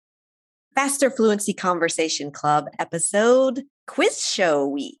Faster Fluency Conversation Club episode Quiz Show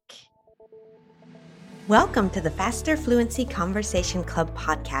Week. Welcome to the Faster Fluency Conversation Club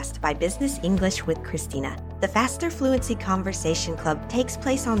podcast by Business English with Christina. The Faster Fluency Conversation Club takes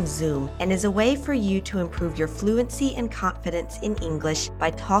place on Zoom and is a way for you to improve your fluency and confidence in English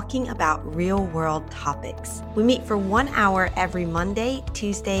by talking about real-world topics. We meet for 1 hour every Monday,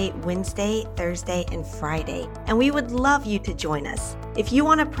 Tuesday, Wednesday, Thursday, and Friday, and we would love you to join us. If you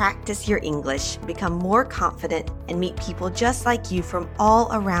want to practice your English, become more confident, and meet people just like you from all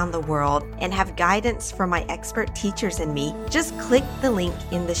around the world, and have guidance from my expert teachers and me, just click the link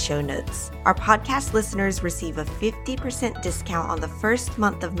in the show notes. Our podcast listeners receive a 50% discount on the first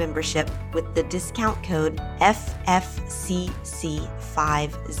month of membership with the discount code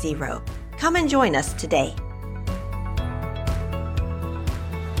FFCC50. Come and join us today.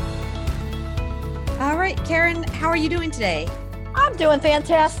 All right, Karen, how are you doing today? I'm doing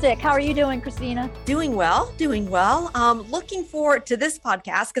fantastic. How are you doing, Christina? Doing well. Looking forward to this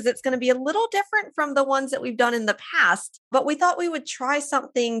podcast because it's going to be a little different from the ones that we've done in the past, but we thought we would try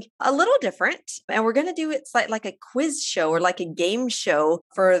something a little different. And we're going to do it like a quiz show or like a game show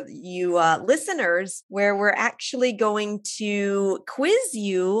for you listeners, where we're actually going to quiz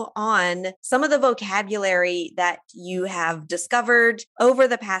you on some of the vocabulary that you have discovered over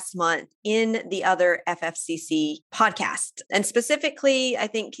the past month in the other FFCC podcast. And specifically, I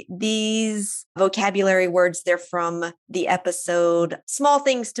think these vocabulary words, they're from the episode Small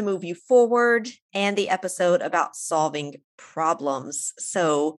Things to Move You Forward and the episode about solving problems.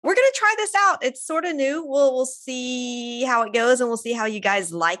 So we're going to try this out. It's sort of new. We'll see how it goes and we'll see how you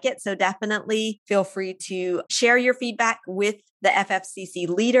guys like it. So definitely feel free to share your feedback with the FFCC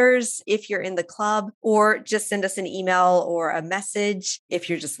leaders if you're in the club, or just send us an email or a message if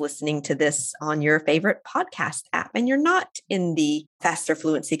you're just listening to this on your favorite podcast app and you're not in the Faster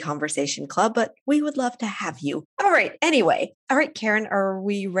Fluency Conversation Club, but we would love to have you. All right. Anyway. All right, Karen, are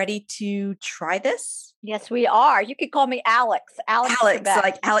we ready to try this? Yes, we are. You could call me Alex. Alex Trebek.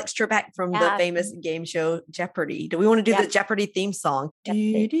 Like Alex Trebek from the famous game show Jeopardy. Do we want to do the Jeopardy theme song? That's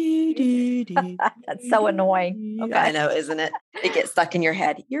so annoying. Okay. I know, isn't it? It gets stuck in your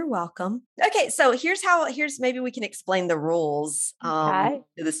head. You're welcome. Okay, so here's maybe we can explain the rules to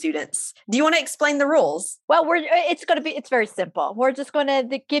the students. Do you want to explain the rules? Well, it's very simple. We're just going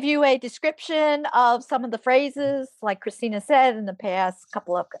to give you a description of some of the phrases, like Christina said in the past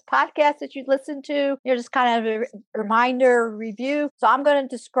couple of podcasts that you've listened to. You're just kind of a reminder, review. So I'm going to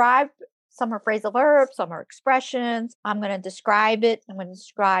describe some are phrasal verbs, some are expressions. I'm going to describe it. I'm going to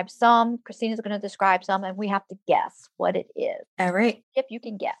describe some. Christina's going to describe some, and we have to guess what it is. All right. If you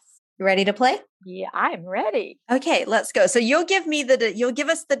can guess. You ready to play? Yeah, I'm ready. Okay, let's go. So you'll give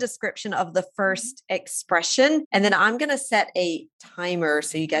us the description of the first expression, and then I'm going to set a timer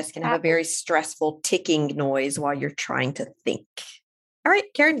so you guys can have a very stressful ticking noise while you're trying to think. All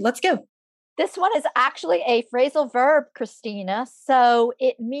right, Karen, let's go. This one is actually a phrasal verb, Christina. So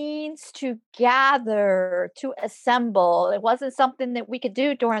it means to gather, to assemble. It wasn't something that we could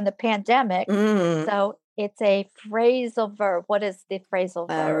do during the pandemic. So it's a phrasal verb. What is the phrasal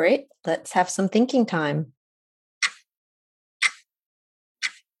verb? All right, let's have some thinking time.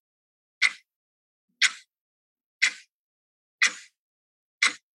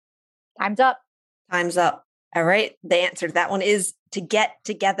 Time's up. Time's up. All right. The answer to that one is to get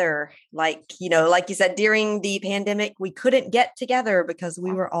together. Like you said, during the pandemic, we couldn't get together because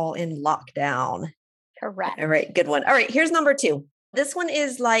we were all in lockdown. Correct. All right. Good one. All right. Here's number 2. This one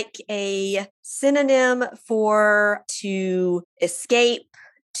is like a synonym for to escape,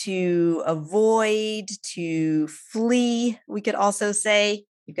 to avoid, to flee. We could also say,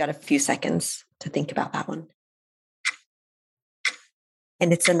 you've got a few seconds to think about that one.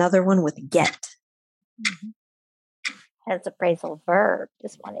 And it's another one with get. Mm-hmm. It's a phrasal verb.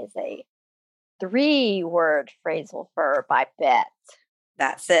 This one is a 3-word phrasal verb, I bet.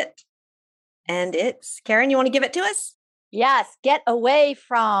 That's it. And it's, Karen, you want to give it to us? Yes, get away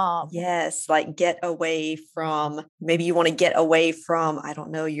from. Yes, like get away from. Maybe you want to get away from, I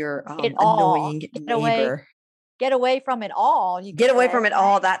don't know, your annoying neighbor. Get away from it all. You get away from it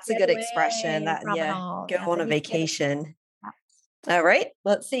all. That's a good expression. Go on a vacation. All right.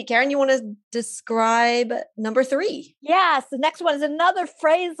 Let's see. Karen, you want to describe number 3? Yes. The next one is another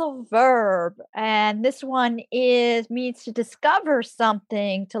phrasal verb. And this one means to discover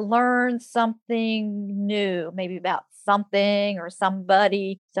something, to learn something new, maybe about something or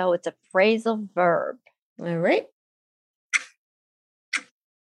somebody. So it's a phrasal verb. All right.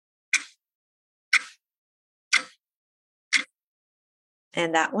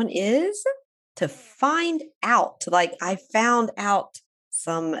 And that one is to find out. Like I found out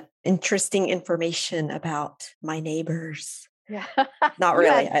some interesting information about my neighbors. Yeah. Not You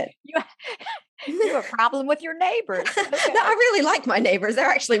really. had you you have a problem with your neighbors. No, Okay. I really like my neighbors. They're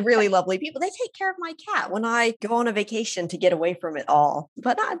actually really lovely people. They take care of my cat when I go on a vacation to get away from it all.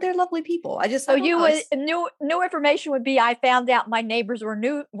 But they're lovely people. I So don't you know. would new information would be I found out my neighbors were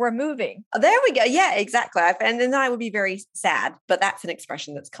moving. There we go. Yeah, exactly. And then I would be very sad, but that's an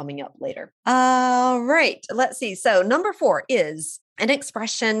expression that's coming up later. All right. Let's see. So number 4 is an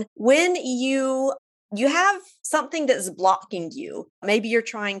expression when you have something that's blocking you. Maybe you're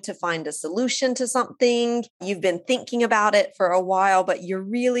trying to find a solution to something. You've been thinking about it for a while, but you're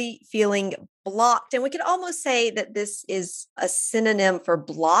really feeling blocked. And we could almost say that this is a synonym for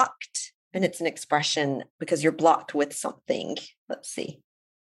blocked. And it's an expression because you're blocked with something. Let's see.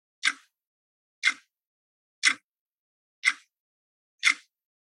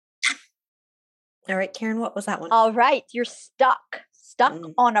 All right, Karen, what was that one? All right, you're stuck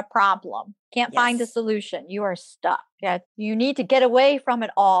Mm. on a problem. Can't find a Yes. solution. You are stuck. Yeah, you need to get away from it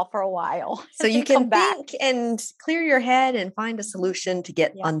all for a while. So you and come can back. think and clear your head and find a solution to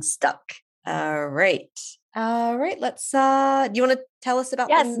get Yeah. unstuck. All right. All right. Let's do you want to tell us about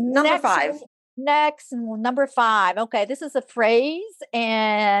Yes, the number 5? Next, number 5. Okay, this is a phrase,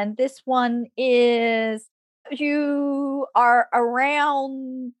 and this one is you are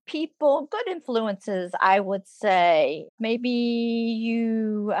around people, good influences, I would say. Maybe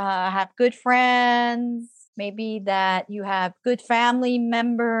you have good friends. Maybe that you have good family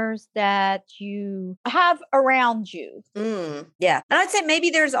members that you have around you. Yeah. And I'd say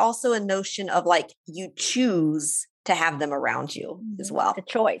maybe there's also a notion of like you choose to have them around you as well. The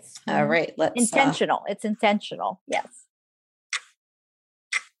choice. All right. Let's Intentional. It's intentional. Yes.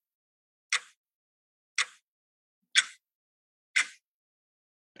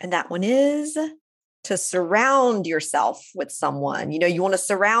 And that one is to surround yourself with someone. You want to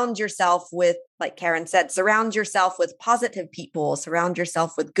surround yourself with, like Karen said, surround yourself with positive people, surround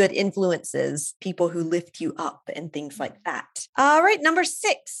yourself with good influences, people who lift you up and things like that. All right, number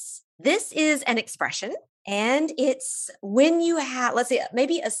 6. This is an expression. And it's when you have, let's say,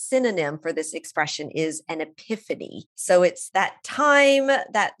 maybe a synonym for this expression is an epiphany. So it's that time,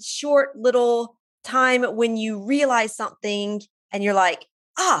 that short little time when you realize something and you're like,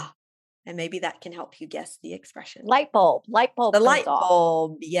 and maybe that can help you guess the expression. Light bulb. The light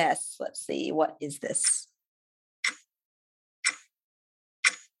bulb. Yes. Let's see. What is this?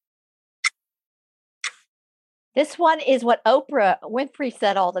 This one is what Oprah Winfrey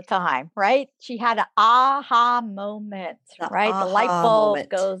said all the time, right? She had an aha moment, right? The light bulb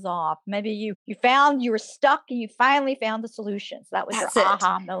goes off. Maybe you were stuck and you finally found the solution. So that was your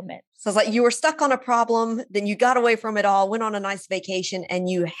aha moment. So it's like you were stuck on a problem, then you got away from it all, went on a nice vacation, and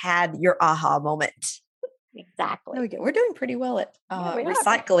you had your aha moment. Exactly. There we go. We're doing pretty well at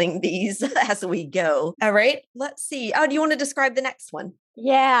recycling these as we go. All right. Let's see. Oh, do you want to describe the next one?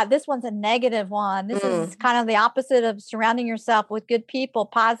 Yeah, this one's a negative one. This is kind of the opposite of surrounding yourself with good people,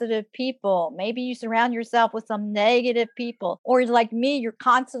 positive people. Maybe you surround yourself with some negative people. Or like me, you're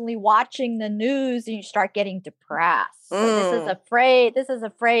constantly watching the news and you start getting depressed. So this is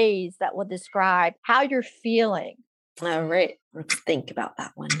a phrase that will describe how you're feeling. All right. Let's think about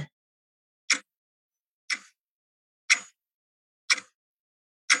that one.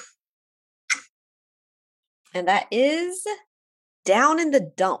 And that is down in the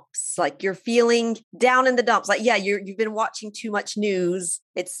dumps. Like you're feeling down in the dumps. Like, yeah, you've been watching too much news.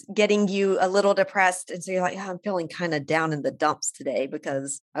 It's getting you a little depressed. And so you're like, I'm feeling kind of down in the dumps today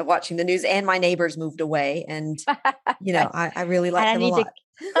because I'm watching the news and my neighbors moved away. And, I really like them a lot.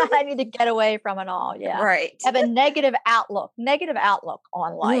 I need to get away from it all. Yeah. Right. Have a negative outlook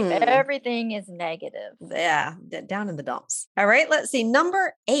on life. Everything is negative. Yeah. Down in the dumps. All right. Let's see.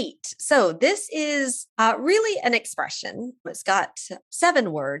 Number 8. So this is really an expression. It's got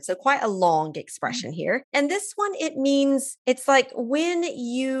 7 words. So quite a long expression here. And this one, it means it's like when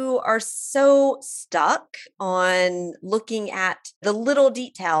you are so stuck on looking at the little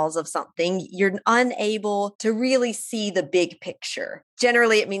details of something, you're unable to really see the big picture.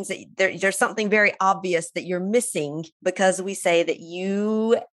 Generally, it means that there's something very obvious that you're missing because we say that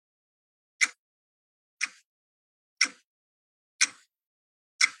you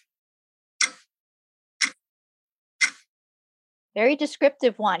very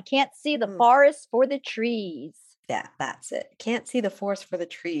descriptive one. Can't see the forest for the trees. Yeah, that's it. Can't see the forest for the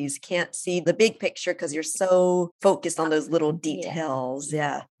trees. Can't see the big picture because you're so focused on those little details.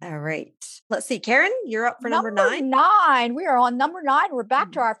 Yeah. All right. Let's see. Karen, you're up for number 9. 9. We are on number 9. We're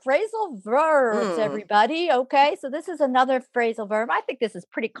back to our phrasal verbs, everybody. Okay. So this is another phrasal verb. I think this is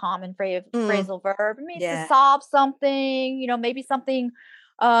pretty common phrasal verb. It means to solve something, maybe something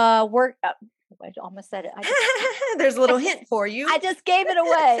work. I almost said it. There's a little hint for you. I just gave it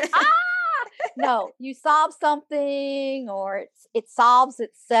away. No, you solve something, or it solves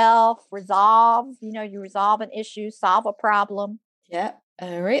itself. Resolve, you resolve an issue, solve a problem. Yeah.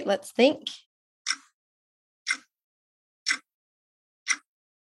 All right, let's think.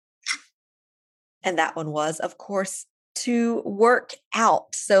 And that one was, of course, to work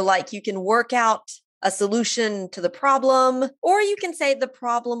out. So like you can work out a solution to the problem, or you can say the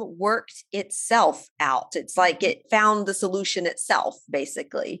problem worked itself out. It's like it found the solution itself,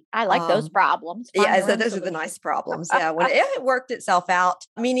 basically. I like those problems. Yeah, so those are the nice problems. Yeah, when it worked itself out,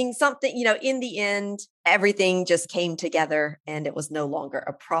 meaning something, in the end, everything just came together and it was no longer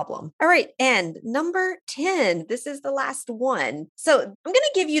a problem. All right. And number 10, this is the last one. So I'm going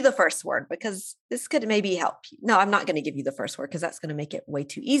to give you the first word because this could maybe help you. No, I'm not going to give you the first word because that's going to make it way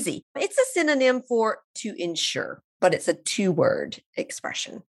too easy. It's a synonym for to ensure, but it's a 2-word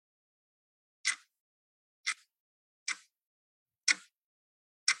expression.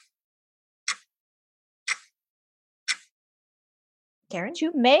 Karen?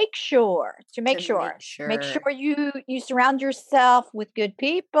 To make sure. Make sure you surround yourself with good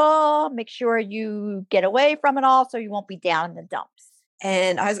people. Make sure you get away from it all so you won't be down in the dumps.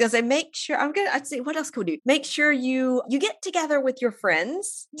 And I was going to say, I'd say, what else could we do? Make sure you get together with your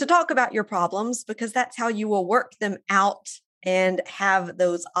friends to talk about your problems, because that's how you will work them out and have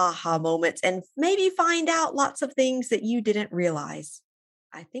those aha moments and maybe find out lots of things that you didn't realize.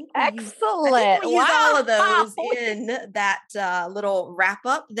 I think we used all of those in that little wrap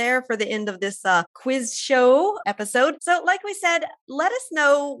up there for the end of this quiz show episode. So like we said, let us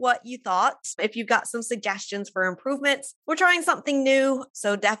know what you thought. If you've got some suggestions for improvements, we're trying something new.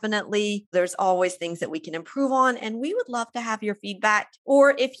 So definitely there's always things that we can improve on. And we would love to have your feedback.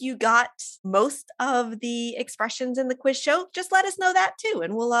 Or if you got most of the expressions in the quiz show, just let us know that too.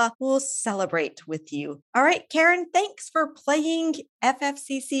 And we'll celebrate with you. All right, Karen, thanks for playing FFCC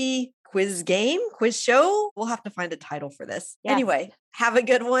quiz show. We'll have to find a title for this. Yes. Anyway, have a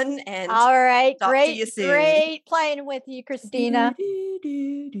good one. And all right, talk to you soon. Great playing with you, Christina.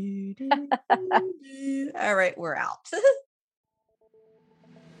 All right, we're out.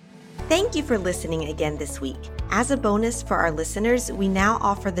 Thank you for listening again this week. As a bonus for our listeners, we now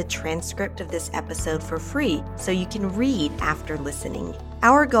offer the transcript of this episode for free so you can read after listening.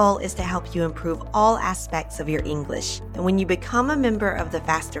 Our goal is to help you improve all aspects of your English. And when you become a member of the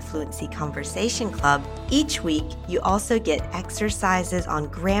Faster Fluency Conversation Club, each week you also get exercises on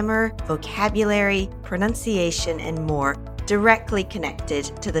grammar, vocabulary, pronunciation, and more directly connected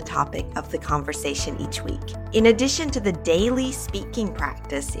to the topic of the conversation each week. In addition to the daily speaking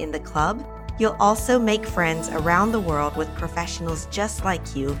practice in the club, you'll also make friends around the world with professionals just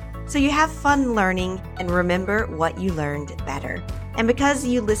like you, so you have fun learning and remember what you learned better. And because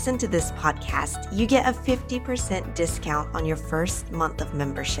you listen to this podcast, you get a 50% discount on your first month of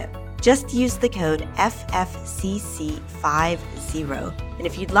membership. Just use the code FFCC50. And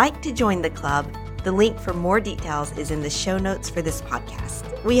if you'd like to join the club, the link for more details is in the show notes for this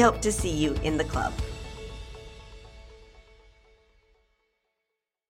podcast. We hope to see you in the club.